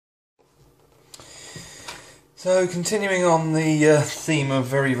So continuing on the theme of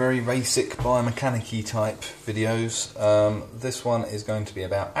very basic biomechanics type videos, this one is going to be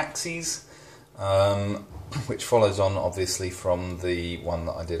about axes, which follows on obviously from the one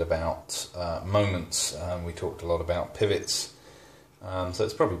that I did about moments. We talked a lot about pivots, so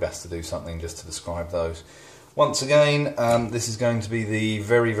it's probably best to do something just to describe those. Once again, this is going to be the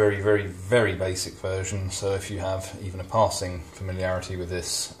very basic version, so if you have even a passing familiarity with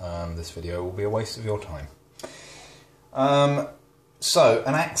this, this video will be a waste of your time. So,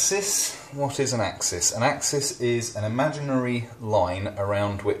 an axis, what is an axis? An axis is an imaginary line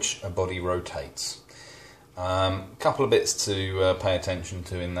around which a body rotates. A couple of bits to pay attention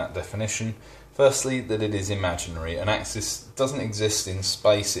to in that definition. Firstly, that it is imaginary. An axis doesn't exist in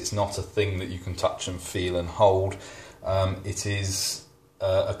space, it's not a thing that you can touch and feel and hold. It is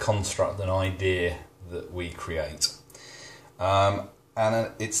a construct, an idea that we create. And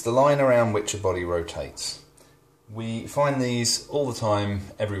it's the line around which a body rotates. We find these all the time,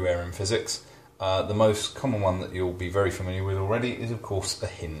 everywhere in physics. The most common one that you'll be very familiar with already is, of course, a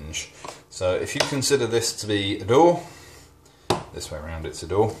hinge. So if you consider this to be a door, this way around it's a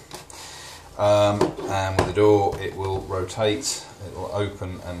door, and with a door it will rotate, it will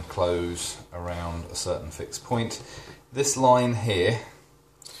open and close around a certain fixed point. This line here,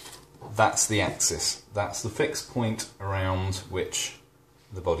 that's the axis. That's the fixed point around which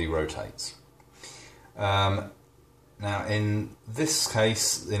the body rotates. Now in this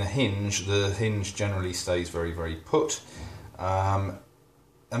case, in a hinge, the hinge generally stays very put. An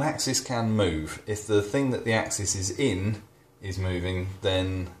axis can move. If the thing that the axis is in is moving,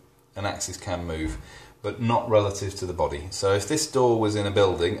 then an axis can move, but not relative to the body. So if this door was in a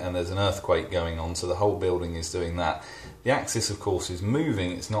building and there's an earthquake going on, so the whole building is doing that, the axis of course is moving,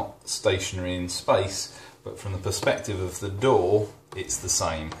 it's not stationary in space, but from the perspective of the door, it's the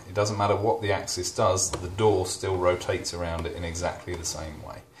same. It doesn't matter what the axis does, the door still rotates around it in exactly the same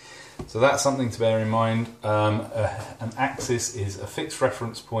way. So that's something to bear in mind. An axis is a fixed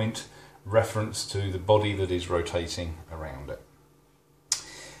reference point, reference to the body that is rotating around it.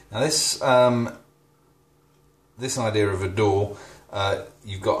 Now this, this idea of a door,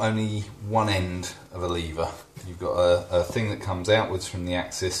 you've got only one end of a lever. You've got a thing that comes outwards from the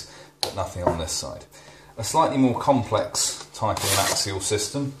axis, but nothing on this side. A slightly more complex type of an axial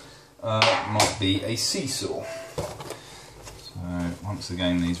system might be a seesaw. So once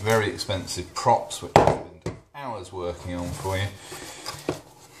again, these very expensive props, which I've spent hours working on for you.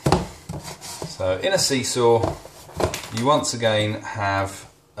 So in a seesaw, you once again have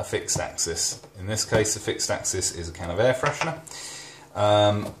a fixed axis. In this case, the fixed axis is a can of air freshener.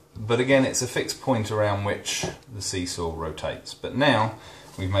 But again, it's a fixed point around which the seesaw rotates. But now,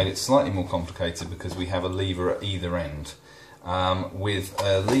 we've made it slightly more complicated because we have a lever at either end. With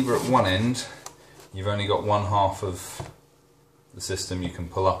a lever at one end, you've only got one half of the system you can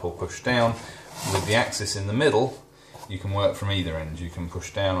pull up or push down. With the axis in the middle, you can work from either end. You can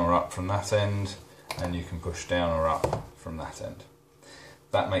push down or up from that end, and you can push down or up from that end.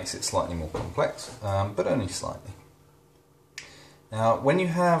 That makes it slightly more complex, but only slightly. Now, when you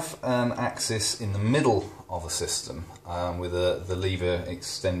have an axis in the middle of a system with the lever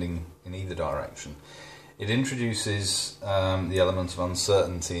extending in either direction, it introduces the element of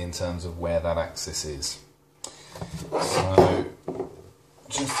uncertainty in terms of where that axis is. So,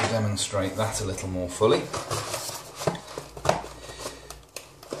 just to demonstrate that a little more fully,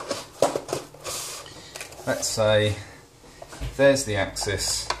 let's say there's the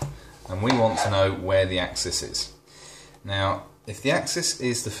axis and we want to know where the axis is. Now, if the axis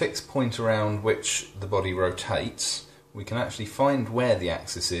is the fixed point around which the body rotates, we can actually find where the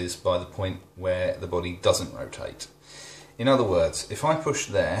axis is by the point where the body doesn't rotate. In other words, if I push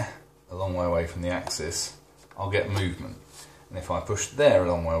there, a long way away from the axis, I'll get movement. And if I push there a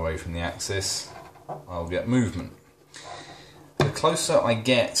long way away from the axis, I'll get movement. The closer I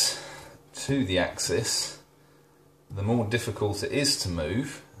get to the axis, the more difficult it is to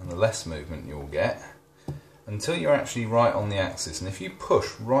move, and the less movement you'll get, until you're actually right on the axis. And if you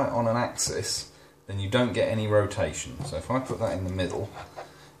push right on an axis, then you don't get any rotation. So if I put that in the middle,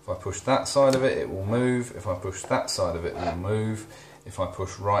 if I push that side of it, it will move. If I push that side of it, it will move. If I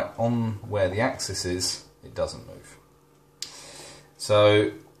push right on where the axis is, it doesn't move.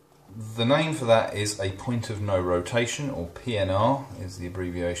 So the name for that is a point of no rotation, or PNR is the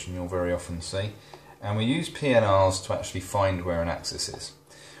abbreviation you'll very often see. And we use PNRs to actually find where an axis is.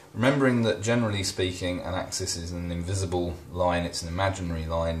 Remembering that generally speaking an axis is an invisible line, it's an imaginary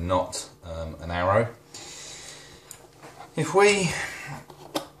line, not an arrow. If we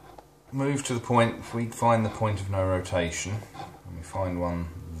move to the point, if we find the point of no rotation, and we find one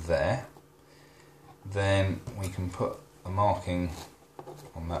there, then we can put a marking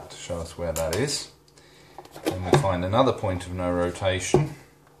on that to show us where that is. Then we find another point of no rotation.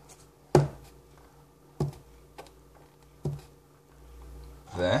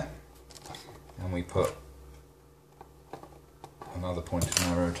 There. And we put another point of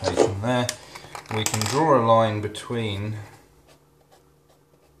no rotation there. We can draw a line between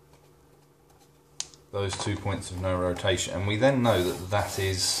those 2 points of no rotation, and we then know that that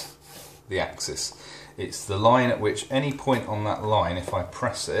is the axis. It's the line at which any point on that line, if I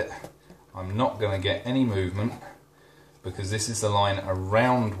press it, I'm not going to get any movement, because this is the line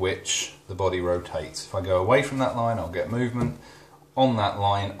around which the body rotates. If I go away from that line, I'll get movement. On that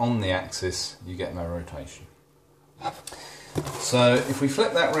line, on the axis, you get no rotation. So if we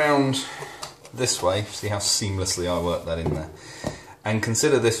flip that round this way, see how seamlessly I work that in there, and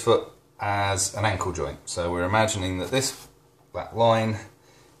consider this foot as an ankle joint. So we're imagining that that line,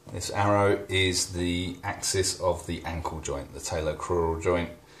 this arrow, is the axis of the ankle joint, the talocrural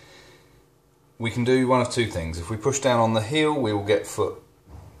joint. We can do one of two things. If we push down on the heel, we will get foot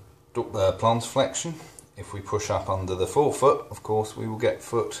plantar flexion. If we push up under the forefoot, of course, we will get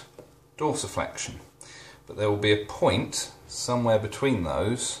foot dorsiflexion. But there will be a point somewhere between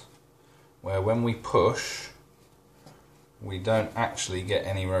those where when we push, we don't actually get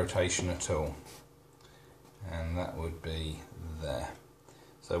any rotation at all. And that would be there.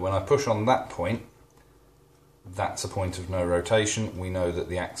 So when I push on that point, that's a point of no rotation. We know that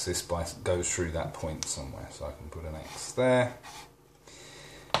the axis goes through that point somewhere. So I can put an X there.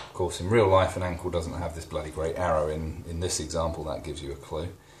 Of course, in real life, an ankle doesn't have this bloody great arrow. In this example, that gives you a clue.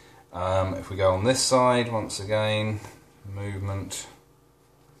 If we go on this side, once again, movement,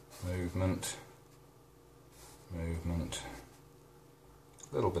 movement, movement,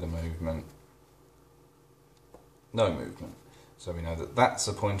 a little bit of movement, no movement. So we know that that's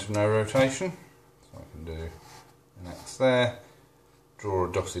a point of no rotation. So I can do an X there, draw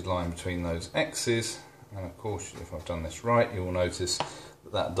a dotted line between those X's, and of course, if I've done this right, you will notice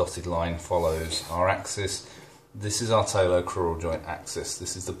that that dotted line follows our axis. This is our talocrural joint axis.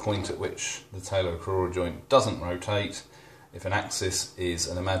 This is the point at which the talocrural joint doesn't rotate. If an axis is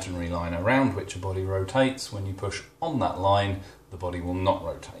an imaginary line around which a body rotates, when you push on that line, the body will not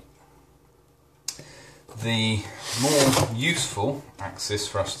rotate. The more useful axis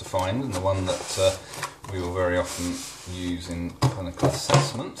for us to find, and the one that we will very often use in clinical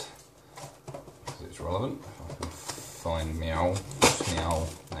assessment, because it's relevant, if I can find meow,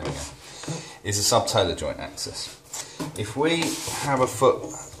 there we go, is a subtalar joint axis. If we have a foot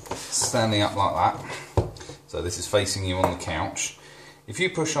standing up like that, so this is facing you on the couch, if you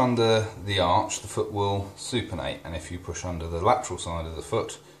push under the arch, the foot will supinate, and if you push under the lateral side of the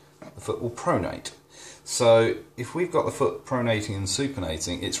foot will pronate. So if we've got the foot pronating and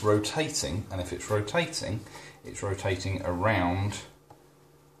supinating, it's rotating, and if it's rotating around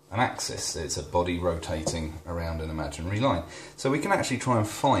an axis. It's a body rotating around an imaginary line. So we can actually try and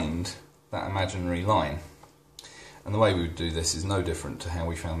find that imaginary line. And the way we would do this is no different to how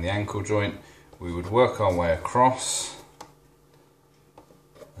we found the ankle joint. We would work our way across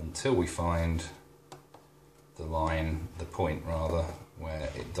until we find the line, the point rather, where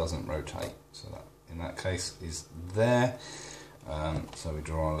it doesn't rotate. So that, in that case, is there. So we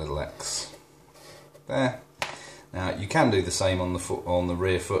draw a little X there. Now you can do the same on the foot, on the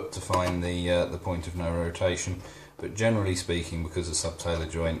rear foot, to find the point of no rotation. But generally speaking, because the subtalar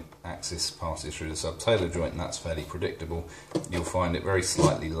joint axis passes through the subtalar joint, and that's fairly predictable, you'll find it very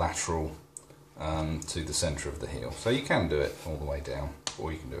slightly lateral to the centre of the heel. So you can do it all the way down,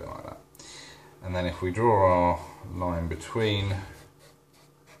 or you can do it like that. And then if we draw our line between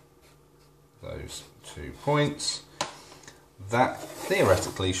those 2 points, that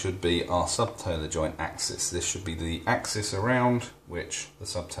theoretically should be our subtalar joint axis. This should be the axis around which the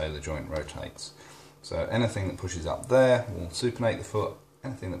subtalar joint rotates. So anything that pushes up there will supinate the foot,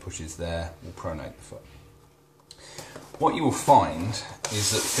 anything that pushes there will pronate the foot. What you will find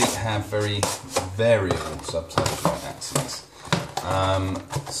is that feet have very variable subtalar joint axes.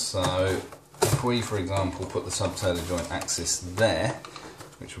 So if we, for example, put the subtalar joint axis there,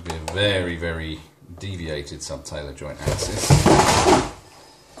 which would be a very, very deviated subtalar joint axis,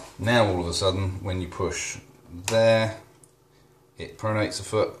 now all of a sudden when you push there, it pronates the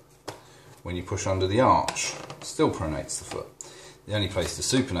foot. When you push under the arch, it still pronates the foot. The only place to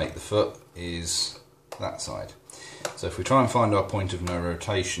supinate the foot is that side. So if we try and find our point of no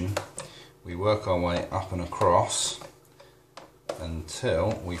rotation, we work our way up and across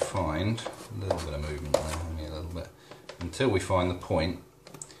until we find a little bit of movement there, only a little bit, until we find the point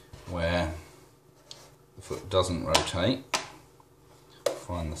where the foot doesn't rotate.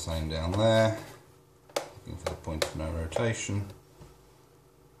 Find the same down there, looking for the point of no rotation.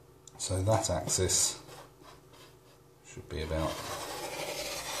 So that axis should be about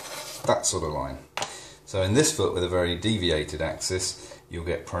that sort of line. So in this foot with a very deviated axis, you'll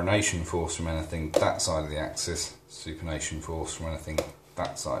get pronation force from anything that side of the axis, supination force from anything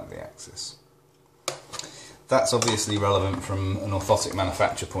that side of the axis. That's obviously relevant from an orthotic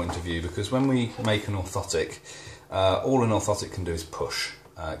manufacture point of view, because when we make an orthotic, all an orthotic can do is push.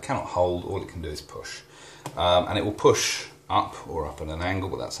 It cannot hold, all it can do is push. And it will push up, or up at an angle,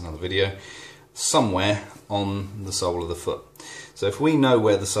 but that's another video, somewhere on the sole of the foot. So if we know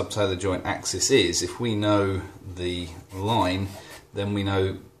where the subtalar joint axis is, if we know the line, then we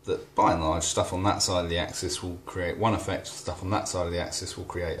know that by and large stuff on that side of the axis will create one effect, stuff on that side of the axis will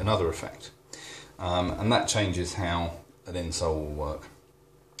create another effect. And that changes how an insole will work.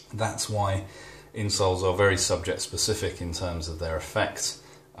 That's why insoles are very subject specific in terms of their effect.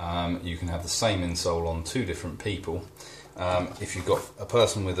 You can have the same insole on two different people. If you've got a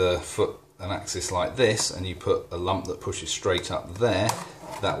person with a foot, an axis like this, and you put a lump that pushes straight up there,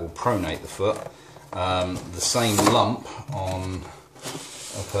 that will pronate the foot. The same lump on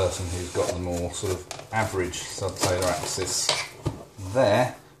a person who's got the more sort of average subtalar axis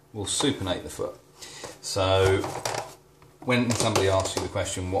there will supinate the foot. So when somebody asks you the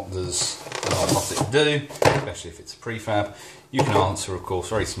question, what does an orthotic do, especially if it's a prefab, you can answer, of course,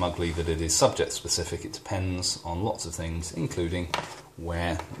 very smugly that it is subject specific. It depends on lots of things, including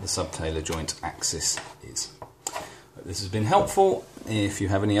where the subtalar joint axis is. This has been helpful. If you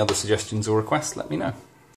have any other suggestions or requests, let me know.